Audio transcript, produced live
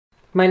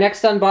My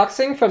next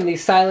unboxing from the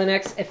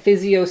SilenX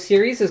Effizio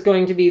series is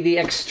going to be the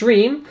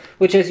Extreme,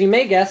 which, as you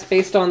may guess,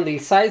 based on the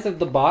size of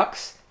the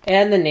box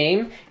and the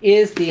name,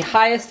 is the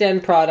highest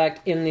end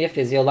product in the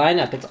Effizio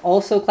lineup. It's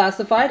also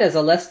classified as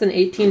a less than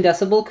 18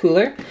 decibel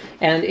cooler,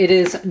 and it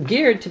is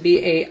geared to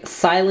be a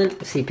silent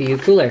CPU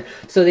cooler.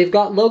 So they've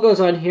got logos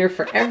on here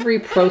for every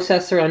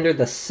processor under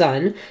the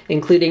sun,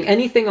 including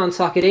anything on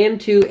socket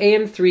AM2,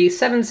 AM3,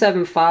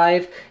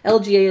 775,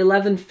 LGA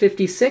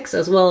 1156,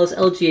 as well as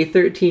LGA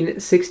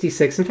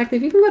 1366. In fact,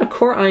 they've even got a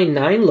Core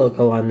i9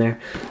 logo on there.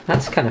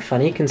 That's kind of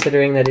funny,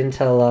 considering that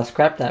Intel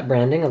scrapped that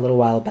branding a little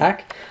while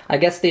back. I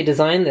guess they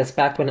designed this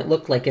back when it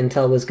looked like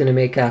Intel was going to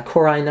make a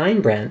Core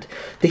i9 brand.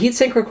 The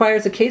heatsink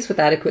requires a case with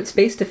adequate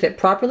space to fit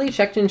properly.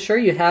 Check to ensure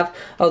you have,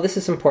 oh, this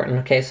is important.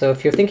 Okay, so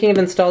if you're thinking of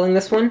installing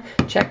this one,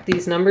 check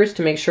these numbers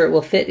to make sure it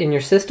will fit in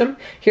your system.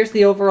 Here's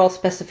the overall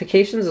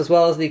specifications as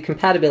well as the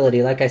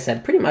compatibility. Like I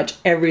said, pretty much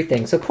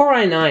everything. So Core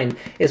i9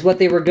 is what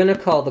they were going to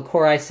call the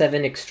Core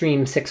i7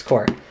 Extreme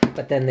 6-core,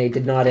 but then they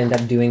did not end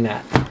up doing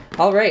that.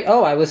 All right,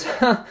 oh,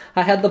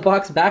 I had the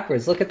box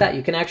backwards. Look at that,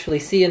 you can actually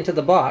see into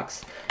the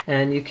box.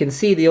 And you can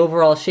see the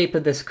overall shape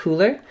of this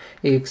cooler.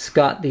 It's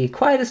got the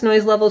quietest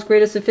noise levels,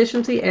 greatest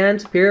efficiency, and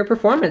superior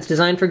performance.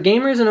 Designed for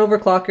gamers and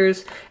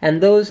overclockers,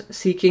 and those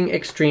seeking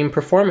extreme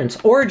performance.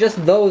 Or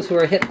just those who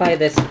are hit by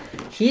this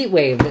heat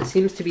wave that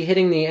seems to be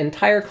hitting the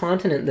entire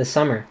continent this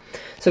summer.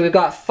 So we've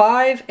got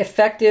 5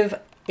 effective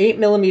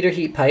 8mm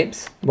heat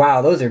pipes.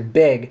 Wow, those are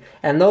big.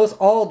 And those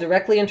all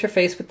directly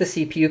interface with the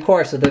CPU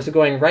core. So those are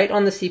going right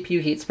on the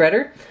CPU heat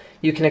spreader.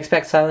 You can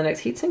expect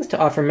SilenX heatsinks to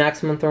offer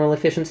maximum thermal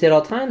efficiency at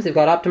all times. They've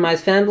got optimized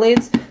fan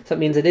blades, so it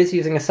means it is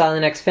using a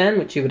SilenX fan,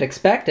 which you would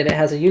expect, and it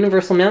has a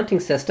universal mounting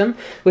system,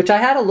 which I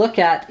had a look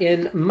at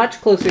in much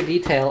closer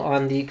detail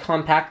on the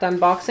compact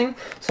unboxing,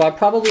 so I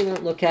probably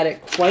won't look at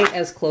it quite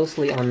as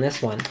closely on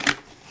this one.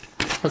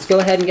 Let's go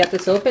ahead and get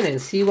this open and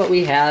see what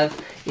we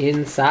have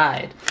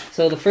inside.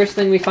 So the first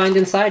thing we find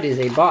inside is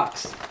a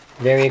box.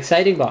 Very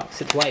exciting box.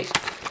 It's white.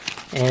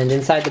 And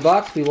inside the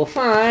box we will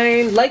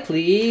find,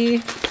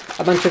 likely,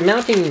 a bunch of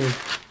mounting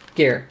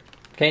gear.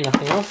 Okay,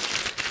 nothing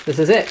else. This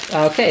is it.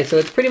 Okay, so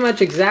it's pretty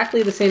much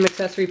exactly the same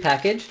accessory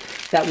package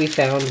that we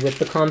found with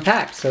the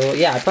compact. So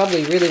yeah, I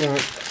probably really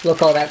won't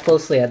look all that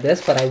closely at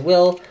this, but I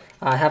will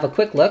have a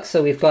quick look.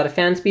 So we've got a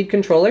fan speed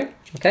controller.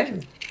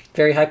 Okay,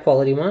 very high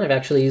quality one. I've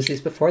actually used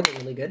these before. They're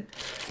really good.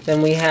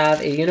 Then we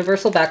have a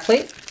universal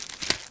backplate.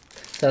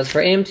 So it's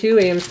for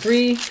AM2,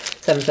 AM3,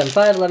 775,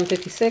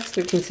 1156,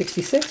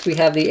 1366. We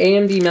have the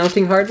AMD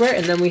mounting hardware,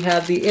 and then we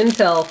have the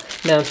Intel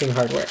mounting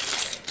hardware.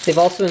 They've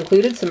also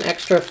included some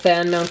extra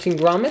fan mounting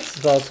grommets,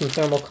 as well as some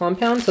thermal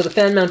compounds. So the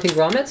fan mounting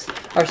grommets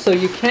are so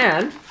you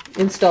can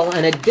install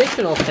an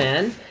additional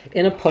fan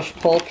in a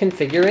push-pull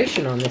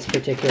configuration on this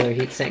particular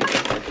heatsink.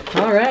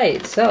 All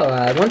right,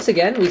 so once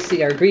again,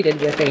 we are greeted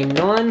with a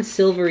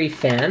non-silvery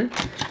fan.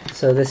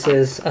 So this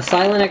is a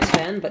SilenX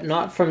fan, but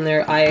not from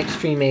their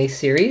iExtreme A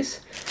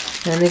series.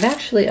 And they've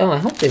actually, oh, I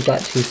hope they've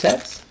got 2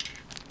 sets.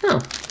 Oh,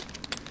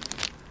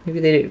 maybe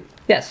they do.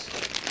 Yes,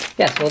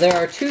 well there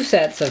are 2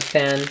 sets of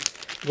fan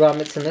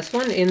grommets in this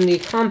one. In the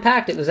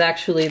compact, it was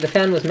actually, the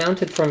fan was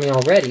mounted for me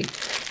already.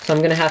 So I'm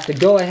going to have to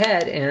go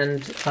ahead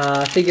and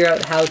figure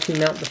out how to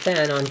mount the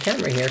fan on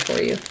camera here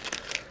for you.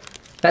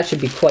 That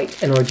should be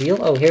quite an ordeal.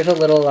 Oh, here's a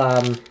little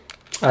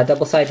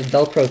double-sided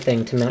Velcro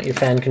thing to mount your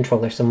fan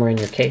controller somewhere in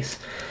your case.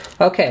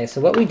 Okay,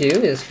 so what we do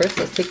is first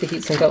let's take the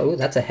heatsink out. Ooh,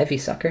 that's a heavy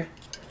sucker.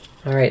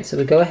 Alright, so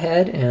we go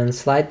ahead and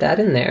slide that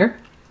in there.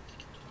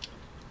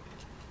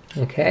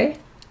 Okay,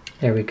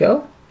 there we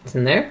go. It's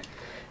in there.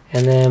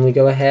 And then we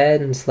go ahead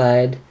and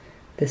slide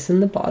this in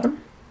the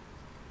bottom.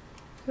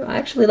 I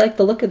actually like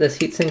the look of this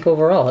heatsink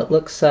overall. It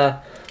looks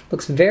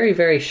very,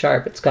 very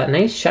sharp. It's got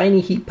nice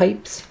shiny heat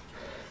pipes.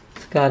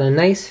 It's got a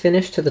nice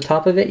finish to the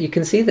top of it. You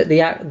can see that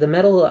the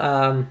metal,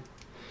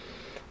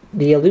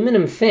 the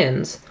aluminum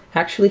fins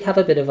actually have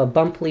a bit of a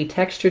bumpy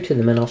texture to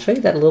them, and I'll show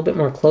you that a little bit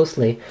more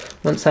closely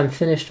once I'm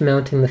finished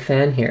mounting the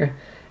fan here.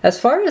 As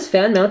far as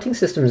fan mounting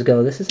systems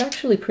go, this is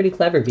actually pretty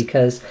clever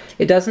because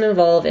it doesn't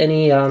involve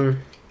any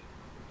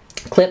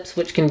clips,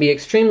 which can be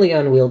extremely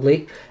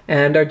unwieldy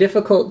and are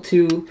difficult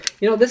to,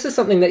 you know, this is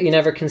something that you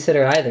never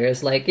consider either,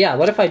 is like, yeah,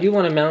 what if I do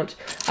want to mount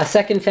a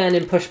second fan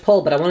in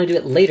push-pull, but I want to do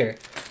it later?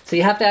 So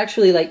you have to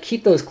actually like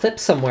keep those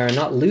clips somewhere and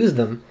not lose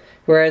them.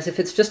 Whereas if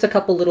it's just a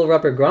couple little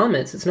rubber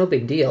grommets, it's no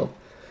big deal.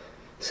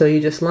 So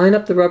you just line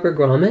up the rubber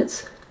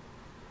grommets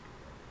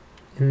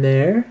in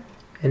there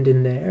and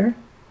in there.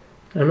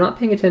 And I'm not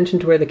paying attention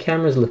to where the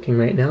camera's looking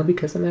right now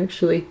because I'm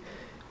actually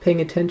paying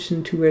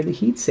attention to where the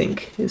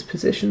heatsink is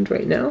positioned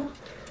right now.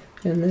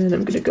 And then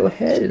I'm going to go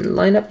ahead and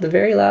line up the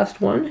very last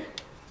one.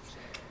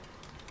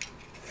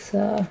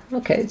 So,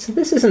 okay, so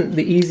this isn't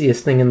the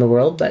easiest thing in the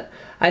world, but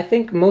I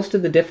think most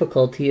of the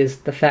difficulty is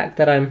the fact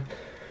that I'm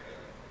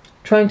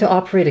trying to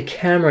operate a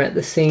camera at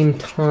the same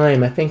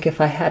time. I think if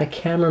I had a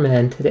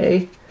cameraman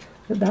today,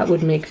 that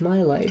would make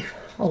my life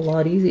a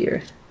lot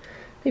easier.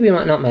 Maybe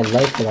not my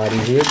life a lot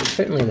easier, but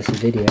certainly this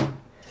video.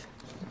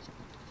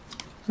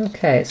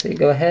 Okay, so you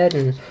go ahead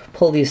and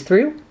pull these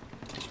through.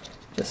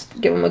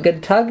 Just give them a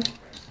good tug,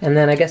 and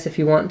then I guess if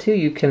you want to,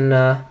 you can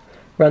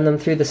run them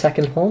through the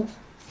second hole.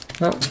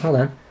 Oh, hold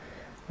on.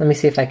 Let me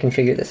see if I can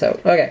figure this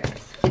out. Okay,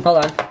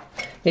 hold on.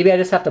 Maybe I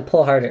just have to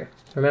pull harder.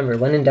 Remember,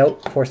 when in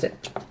doubt, force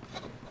it.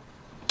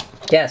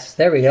 Yes,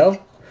 there we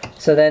go.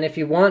 So then if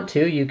you want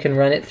to, you can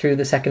run it through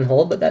the second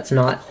hole, but that's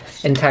not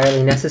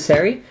entirely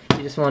necessary.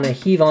 You just want to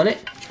heave on it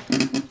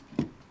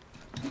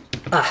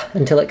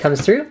until it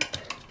comes through.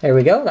 There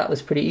we go, that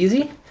was pretty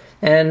easy.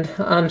 And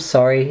I'm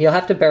sorry, you'll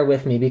have to bear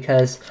with me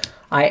because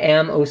I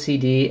am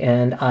OCD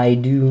and I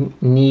do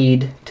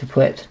need to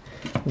put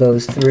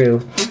those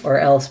through, or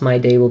else my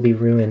day will be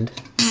ruined.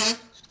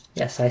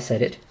 Yes, I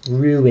said it.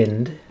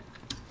 Ruined.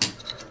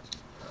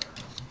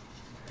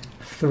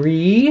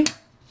 3.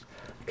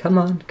 Come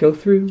on, go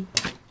through.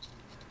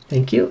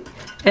 Thank you.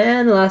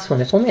 And the last one.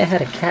 If only I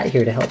had a cat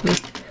here to help me.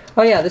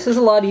 Oh yeah, this is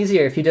a lot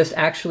easier if you just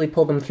actually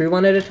pull them through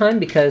one at a time,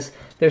 because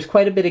there's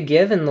quite a bit of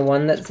give in the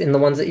ones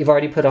that you've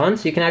already put on,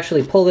 so you can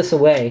actually pull this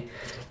away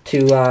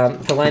to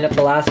line up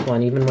the last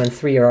one, even when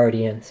 3 are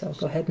already in. So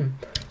go ahead and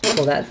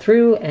pull that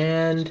through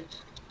and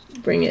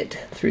bring it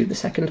through the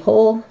second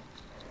hole.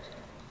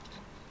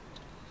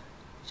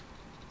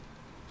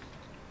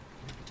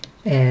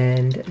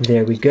 And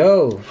there we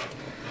go.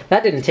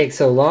 That didn't take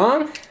so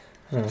long.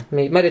 Oh,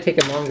 it might have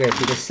taken longer if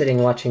you're just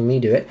sitting watching me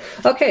do it.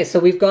 Okay, so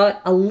we've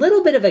got a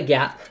little bit of a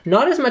gap.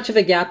 Not as much of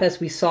a gap as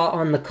we saw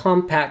on the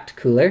compact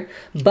cooler,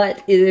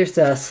 but there's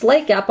a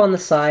slight gap on the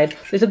side.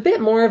 There's a bit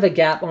more of a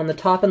gap on the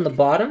top and the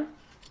bottom.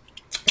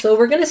 So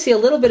we're going to see a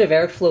little bit of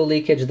airflow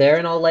leakage there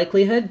in all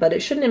likelihood, but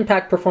it shouldn't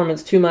impact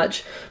performance too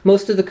much.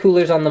 Most of the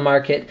coolers on the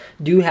market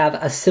do have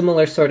a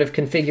similar sort of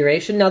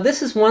configuration. Now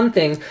this is one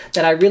thing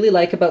that I really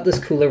like about this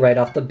cooler right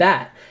off the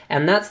bat,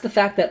 and that's the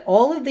fact that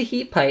all of the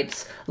heat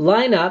pipes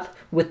line up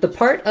with the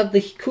part of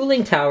the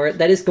cooling tower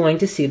that is going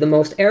to see the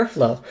most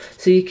airflow.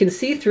 So you can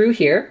see through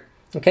here.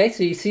 Okay,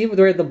 so you see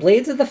where the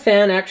blades of the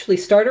fan actually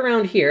start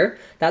around here.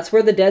 That's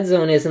where the dead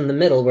zone is in the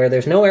middle, where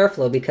there's no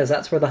airflow because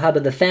that's where the hub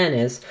of the fan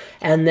is.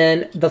 And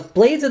then the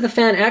blades of the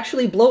fan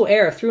actually blow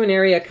air through an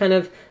area kind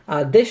of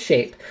this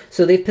shape.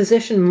 So they've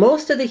positioned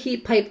most of the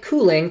heat pipe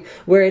cooling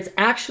where it's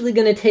actually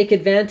going to take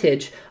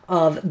advantage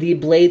of the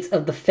blades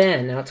of the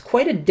fan. Now it's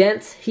quite a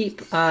dense heat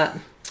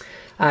fin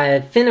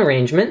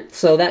arrangement,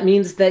 so that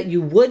means that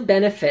you would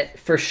benefit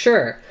for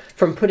sure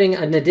from putting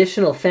an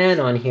additional fan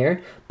on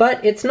here,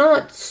 but it's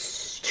not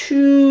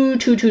too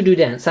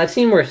dense. I've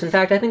seen worse. In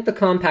fact, I think the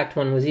compact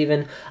one was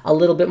even a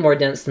little bit more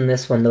dense than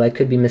this one, though I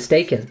could be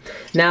mistaken.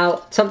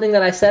 Now, something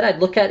that I said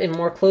I'd look at in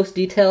more close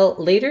detail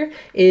later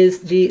is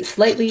the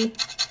slightly,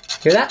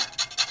 hear that?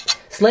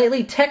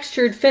 Slightly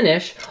textured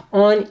finish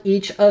on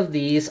each of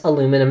these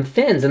aluminum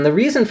fins. And the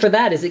reason for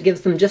that is it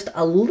gives them just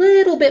a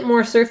little bit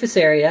more surface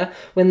area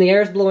when the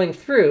air is blowing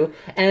through,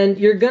 and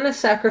you're gonna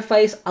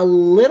sacrifice a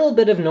little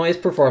bit of noise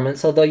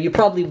performance, although you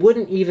probably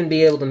wouldn't even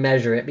be able to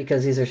measure it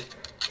because these are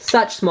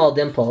such small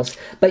dimples,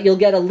 but you'll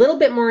get a little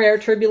bit more air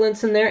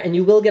turbulence in there, and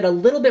you will get a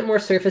little bit more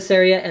surface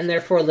area and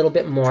therefore a little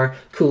bit more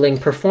cooling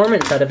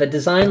performance out of a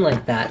design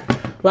like that.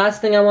 Last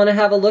thing I want to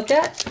have a look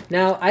at.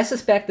 Now, I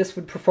suspect this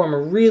would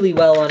perform really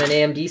well on an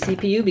AMD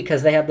CPU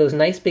because they have those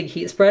nice big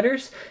heat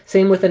spreaders.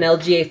 Same with an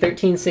LGA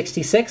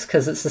 1366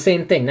 because it's the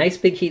same thing, nice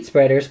big heat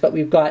spreaders, but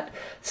we've got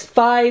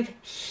 5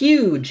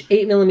 huge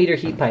 8mm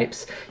heat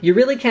pipes. You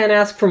really can't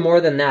ask for more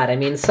than that. I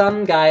mean,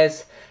 some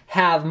guys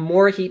have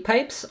more heat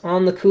pipes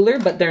on the cooler,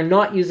 but they're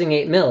not using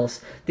 8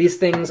 mils. These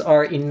things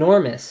are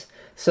enormous.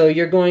 So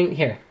you're going,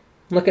 here,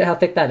 look at how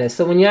thick that is.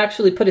 So when you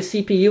actually put a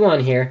CPU on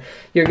here,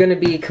 you're going to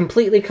be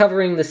completely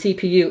covering the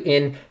CPU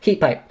in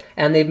heat pipe.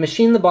 And they've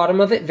machined the bottom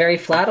of it very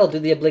flat. I'll do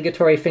the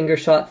obligatory finger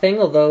shot thing,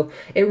 although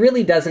it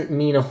really doesn't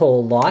mean a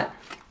whole lot.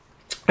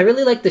 I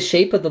really like the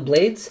shape of the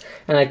blades,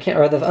 and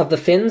of the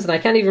fins, and I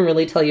can't even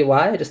really tell you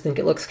why. I just think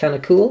it looks kind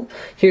of cool.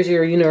 Here's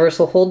your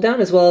universal hold down,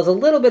 as well as a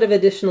little bit of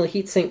additional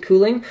heatsink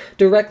cooling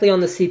directly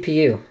on the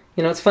CPU.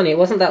 You know, it's funny, it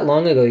wasn't that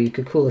long ago you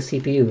could cool a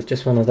CPU with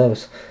just one of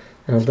those,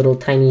 and a little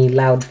tiny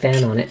loud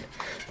fan on it.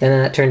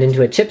 Then that turned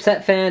into a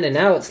chipset fan, and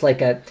now it's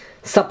like a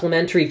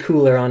supplementary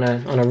cooler on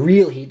a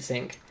real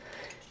heatsink.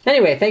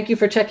 Anyway, thank you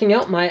for checking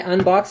out my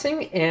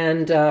unboxing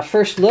and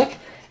first look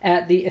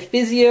at the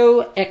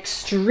Effizio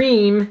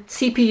Extreme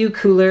CPU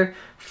cooler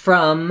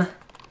from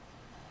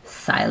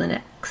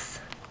SilenX.